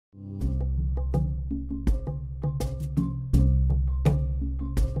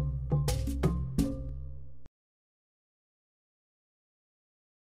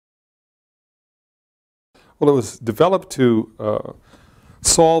Well, it was developed to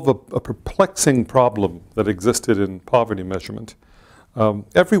solve a perplexing problem that existed in poverty measurement.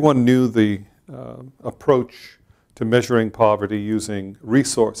 Everyone knew the approach to measuring poverty using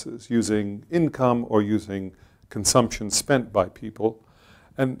resources, using income, or using consumption spent by people.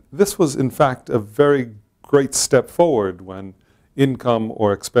 And this was, in fact, a very great step forward when income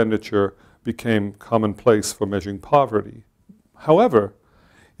or expenditure became commonplace for measuring poverty. However,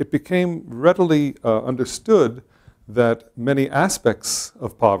 it became readily understood that many aspects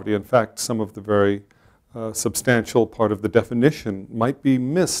of poverty, in fact, some of the very substantial part of the definition, might be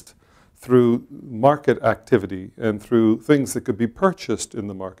missed through market activity and through things that could be purchased in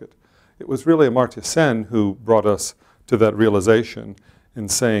the market. It was really Amartya Sen who brought us to that realization in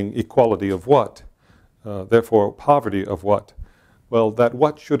saying equality of what? Therefore, poverty of what? Well, that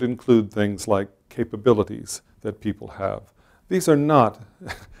what should include things like capabilities that people have. These are not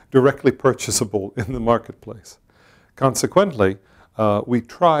directly purchasable in the marketplace. Consequently, we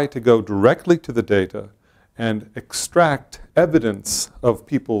try to go directly to the data and extract evidence of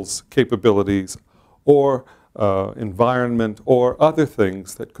people's capabilities or environment or other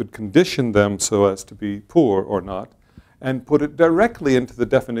things that could condition them so as to be poor or not, and put it directly into the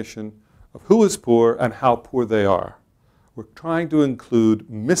definition of who is poor and how poor they are. We're trying to include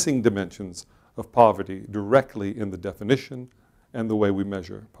missing dimensions of poverty directly in the definition and the way we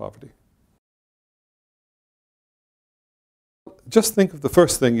measure poverty. Just think of the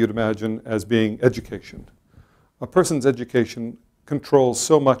first thing you'd imagine as being education. A person's education controls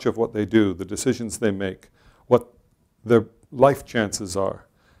so much of what they do, the decisions they make, what their life chances are.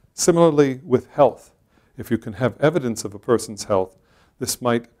 Similarly with health. If you can have evidence of a person's health, this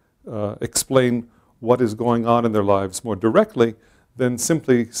might explain what is going on in their lives more directly than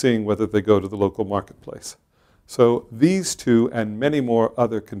simply seeing whether they go to the local marketplace. So these two and many more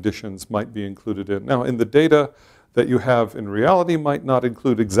other conditions might be included in. Now, in the data that you have in reality might not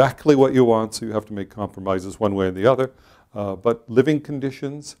include exactly what you want, so you have to make compromises one way or the other. But living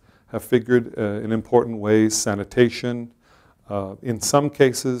conditions have figured in important ways, sanitation. In some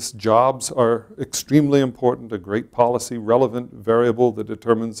cases, jobs are extremely important, a great policy relevant variable that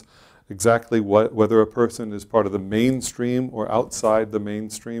determines exactly whether a person is part of the mainstream or outside the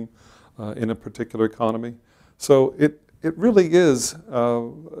mainstream in a particular economy. So it really is,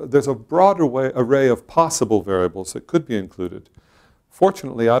 there's a broader array of possible variables that could be included.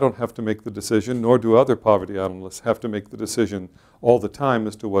 Fortunately, I don't have to make the decision, nor do other poverty analysts have to make the decision all the time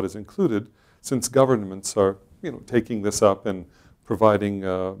as to what is included, since governments are taking this up and providing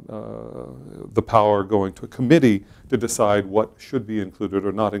the power going to a committee to decide what should be included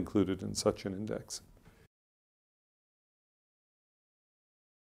or not included in such an index.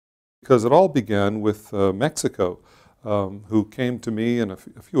 Because it all began with Mexico, who came to me and a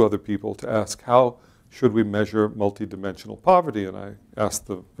few other people to ask how should we measure multidimensional poverty. And I asked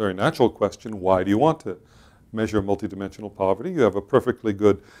the very natural question, why do you want to measure multidimensional poverty? You have a perfectly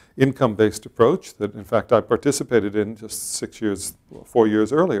good income-based approach that, in fact, I participated in just 4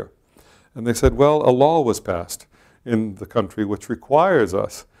 years earlier. And they said, well, a law was passed in the country which requires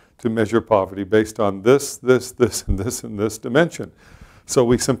us to measure poverty based on this, this, this, and this, and this dimension. So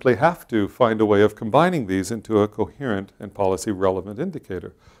we simply have to find a way of combining these into a coherent and policy-relevant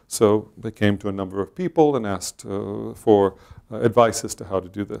indicator. So they came to a number of people and asked for advice as to how to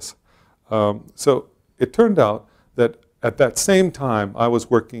do this. So it turned out that at that same time, I was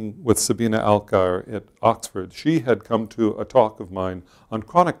working with Sabina Alkire at Oxford. She had come to a talk of mine on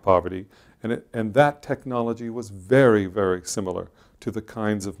chronic poverty, and that technology was very, very similar to the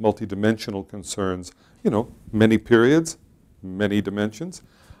kinds of multidimensional concerns, many periods, many dimensions.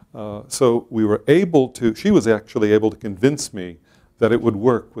 So we were able to, she was actually able to convince me that it would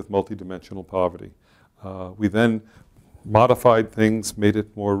work with multidimensional poverty. We then modified things, made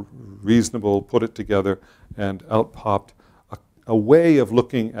it more reasonable, put it together, and out popped a way of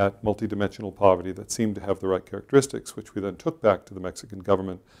looking at multidimensional poverty that seemed to have the right characteristics, which we then took back to the Mexican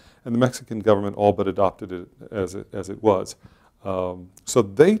government. And the Mexican government all but adopted it as it was. So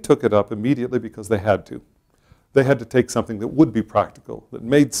they took it up immediately because they had to. They had to take something that would be practical, that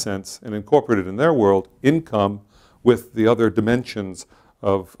made sense, and incorporate it in their world, income, with the other dimensions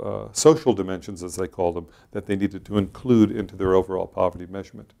of social dimensions, as they call them, that they needed to include into their overall poverty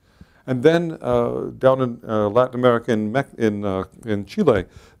measurement. And then down in Latin America, in Chile,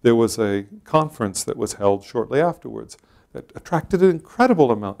 there was a conference that was held shortly afterwards that attracted an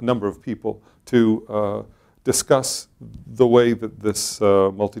incredible number of people to discuss the way that this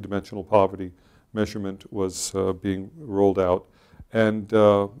multidimensional poverty measurement was being rolled out. And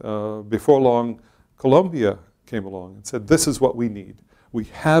before long, Colombia came along and said, this is what we need. We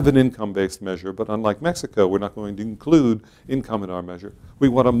have an income-based measure, but unlike Mexico, we're not going to include income in our measure. We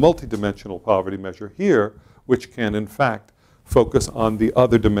want a multidimensional poverty measure here, which can, in fact, focus on the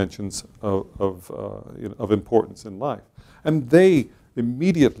other dimensions of importance in life. And they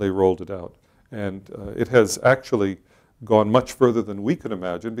immediately rolled it out. And it has actually gone much further than we could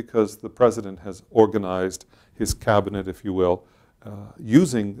imagine, because the president has organized his cabinet, if you will,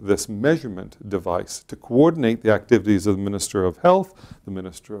 using this measurement device to coordinate the activities of the Minister of Health, the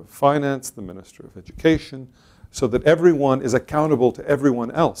Minister of Finance, the Minister of Education, so that everyone is accountable to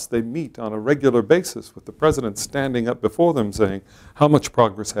everyone else. They meet on a regular basis with the president standing up before them saying, how much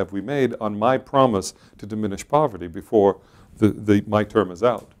progress have we made on my promise to diminish poverty before my term is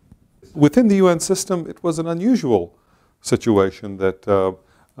out? Within the UN system, it was an unusual situation that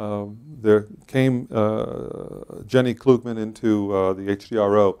there came Jenny Klugman into the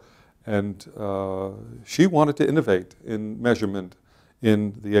HDRO, and she wanted to innovate in measurement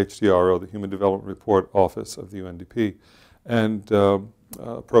in the HDRO, the Human Development Report Office of the UNDP, and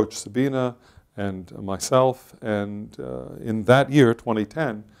approached Sabina and myself, and in that year,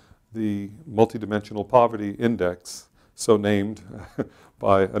 2010, the Multidimensional Poverty Index, so named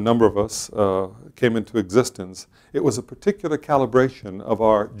by a number of us, came into existence. It was a particular calibration of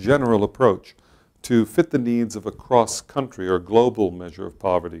our general approach to fit the needs of a cross-country or global measure of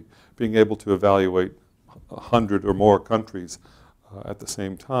poverty, being able to evaluate 100 or more countries at the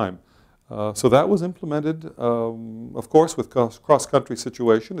same time. So that was implemented, of course, with cross-country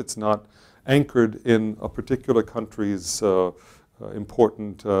situation. It's not anchored in a particular country's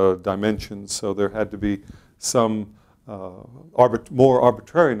important dimensions, so there had to be some more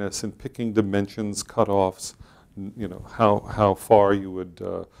arbitrariness in picking dimensions, cutoffs, you know, how far you would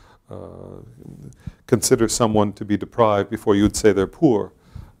consider someone to be deprived before you would say they're poor.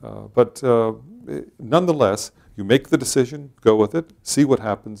 But nonetheless, you make the decision, go with it, see what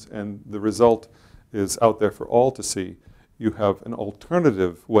happens, and the result is out there for all to see. You have an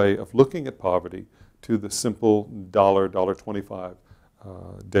alternative way of looking at poverty to the simple $1.25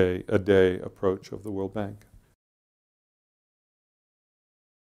 a day approach of the World Bank.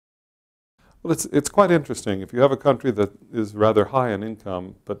 Well, it's quite interesting. If you have a country that is rather high in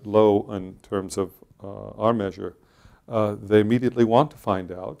income but low in terms of our measure, they immediately want to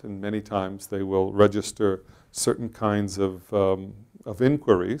find out, and many times they will register certain kinds of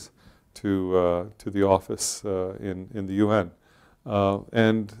inquiries to the office in the UN.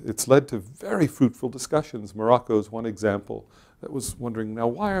 And it's led to very fruitful discussions. Morocco is one example that was wondering, now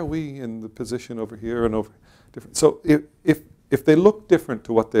why are we in the position over here and over different? So if they look different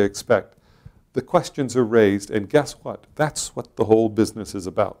to what they expect, the questions are raised, and guess what? That's what the whole business is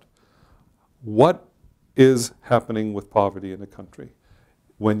about. What is happening with poverty in a country?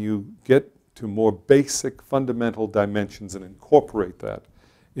 When you get to more basic, fundamental dimensions and incorporate that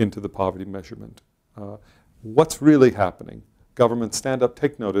into the poverty measurement, what's really happening? Governments stand up,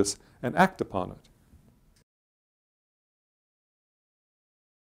 take notice, and act upon it.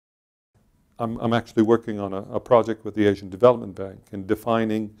 I'm actually working on a project with the Asian Development Bank in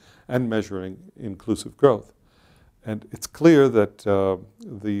defining and measuring inclusive growth. And it's clear that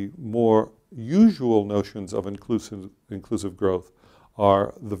the more usual notions of inclusive growth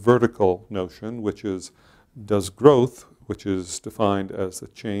are the vertical notion, which is, does growth, which is defined as a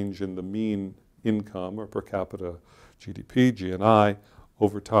change in the mean income or per capita GDP, GNI,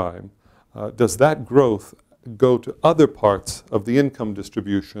 over time, does that growth go to other parts of the income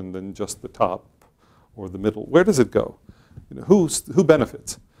distribution than just the top or the middle? Where does it go? You know, who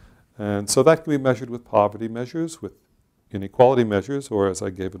benefits? And so that can be measured with poverty measures, with inequality measures, or as I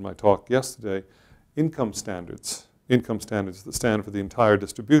gave in my talk yesterday, income standards. Income standards that stand for the entire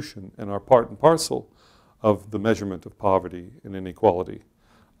distribution and are part and parcel of the measurement of poverty and inequality.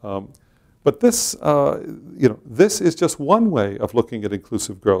 But this, this is just one way of looking at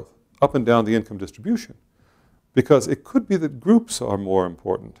inclusive growth up and down the income distribution, because it could be that groups are more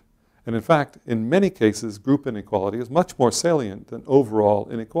important. And in fact, in many cases, group inequality is much more salient than overall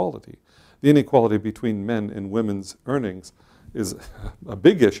inequality. The inequality between men and women's earnings is a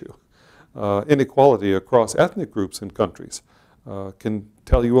big issue. Inequality across ethnic groups in countries can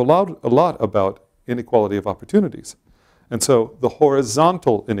tell you a lot about inequality of opportunities. And so the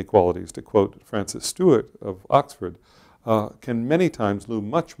horizontal inequalities, to quote Frances Stewart of Oxford, can many times loom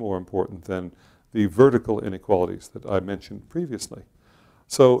much more important than the vertical inequalities that I mentioned previously.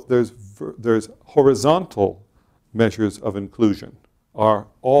 So there's horizontal measures of inclusion. Are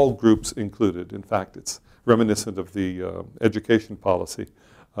all groups included? In fact, it's reminiscent of the education policy.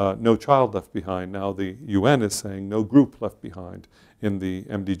 No child left behind. Now the UN is saying no group left behind in the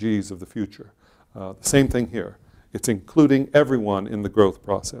MDGs of the future. The same thing here. It's including everyone in the growth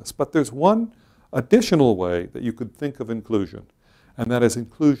process. But there's one additional way that you could think of inclusion, and that is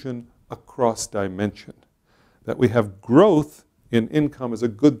inclusion across dimension. That we have growth in income is a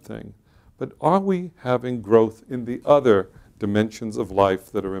good thing, but are we having growth in the other dimensions of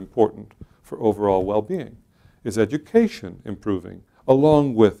life that are important for overall well-being? Is education improving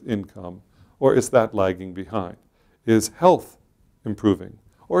along with income, or is that lagging behind? Is health improving,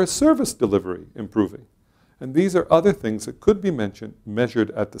 or is service delivery improving? And these are other things that could be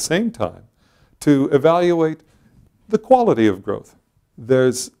measured at the same time to evaluate the quality of growth.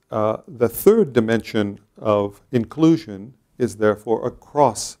 There's the third dimension of inclusion is therefore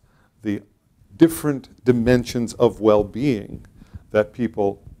across the different dimensions of well-being that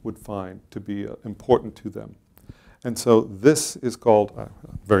people would find to be important to them. And so this is called,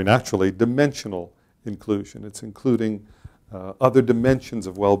 very naturally, dimensional inclusion. It's including other dimensions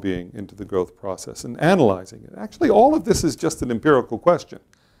of well-being into the growth process and analyzing it. Actually, all of this is just an empirical question.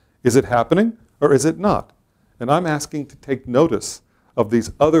 Is it happening or is it not? And I'm asking to take notice of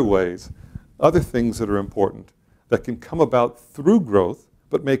these other ways, other things that are important that can come about through growth,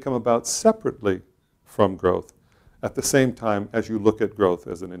 but may come about separately from growth at the same time as you look at growth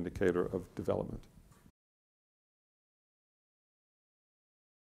as an indicator of development.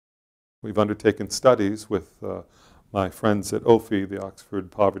 We've undertaken studies with my friends at OPHI, the Oxford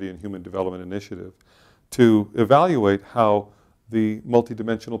Poverty and Human Development Initiative, to evaluate how the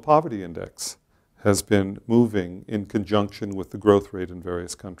Multidimensional Poverty Index has been moving in conjunction with the growth rate in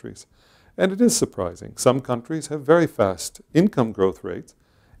various countries. And it is surprising. Some countries have very fast income growth rates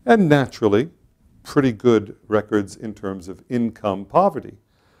and naturally pretty good records in terms of income poverty.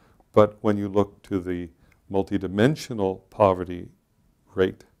 But when you look to the multidimensional poverty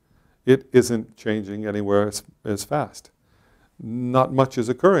rate, it isn't changing anywhere as fast. Not much is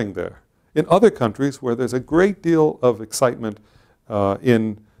occurring there. In other countries where there's a great deal of excitement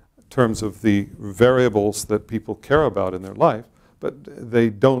in terms of the variables that people care about in their life, but they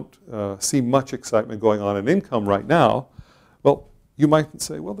don't see much excitement going on in income right now, well, you might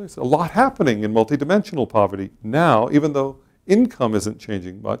say, well, there's a lot happening in multidimensional poverty now, even though income isn't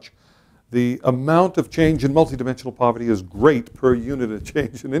changing much. The amount of change in multidimensional poverty is great per unit of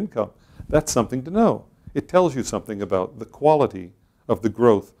change in income. That's something to know. It tells you something about the quality of the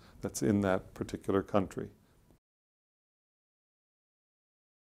growth that's in that particular country.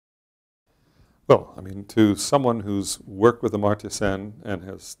 Well, I mean, to someone who's worked with Amartya Sen and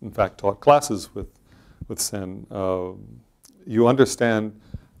has, in fact, taught classes with Sen, you understand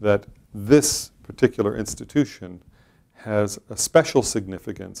that this particular institution has a special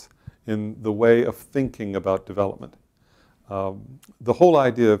significance in the way of thinking about development. The whole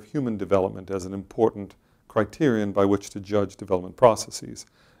idea of human development as an important criterion by which to judge development processes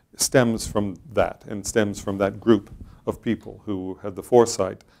stems from that, and stems from that group of people who had the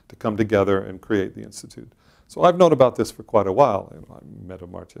foresight to come together and create the Institute. So I've known about this for quite a while. I met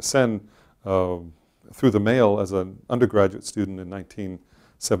Amartya Sen through the mail as an undergraduate student in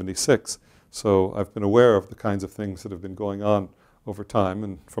 1976. So I've been aware of the kinds of things that have been going on over time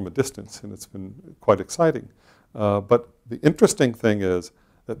and from a distance, and it's been quite exciting. But the interesting thing is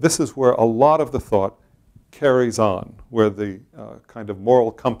that this is where a lot of the thought carries on, where the kind of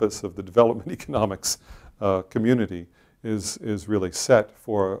moral compass of the development economics community is really set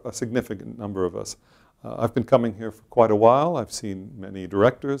for a significant number of us. I've been coming here for quite a while. I've seen many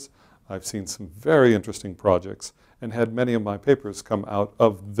directors. I've seen some very interesting projects and had many of my papers come out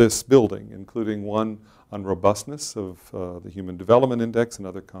of this building, including one on robustness of the Human Development Index and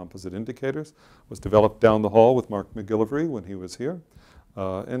other composite indicators. It was developed down the hall with Mark McGillivray when he was here.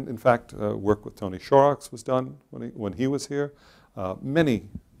 And in fact, work with Tony Shorrocks was done when he was here. Many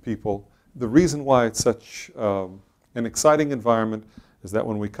people. The reason why it's such an exciting environment is that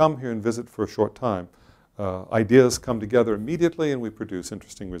when we come here and visit for a short time, ideas come together immediately and we produce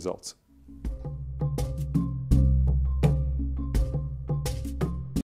interesting results.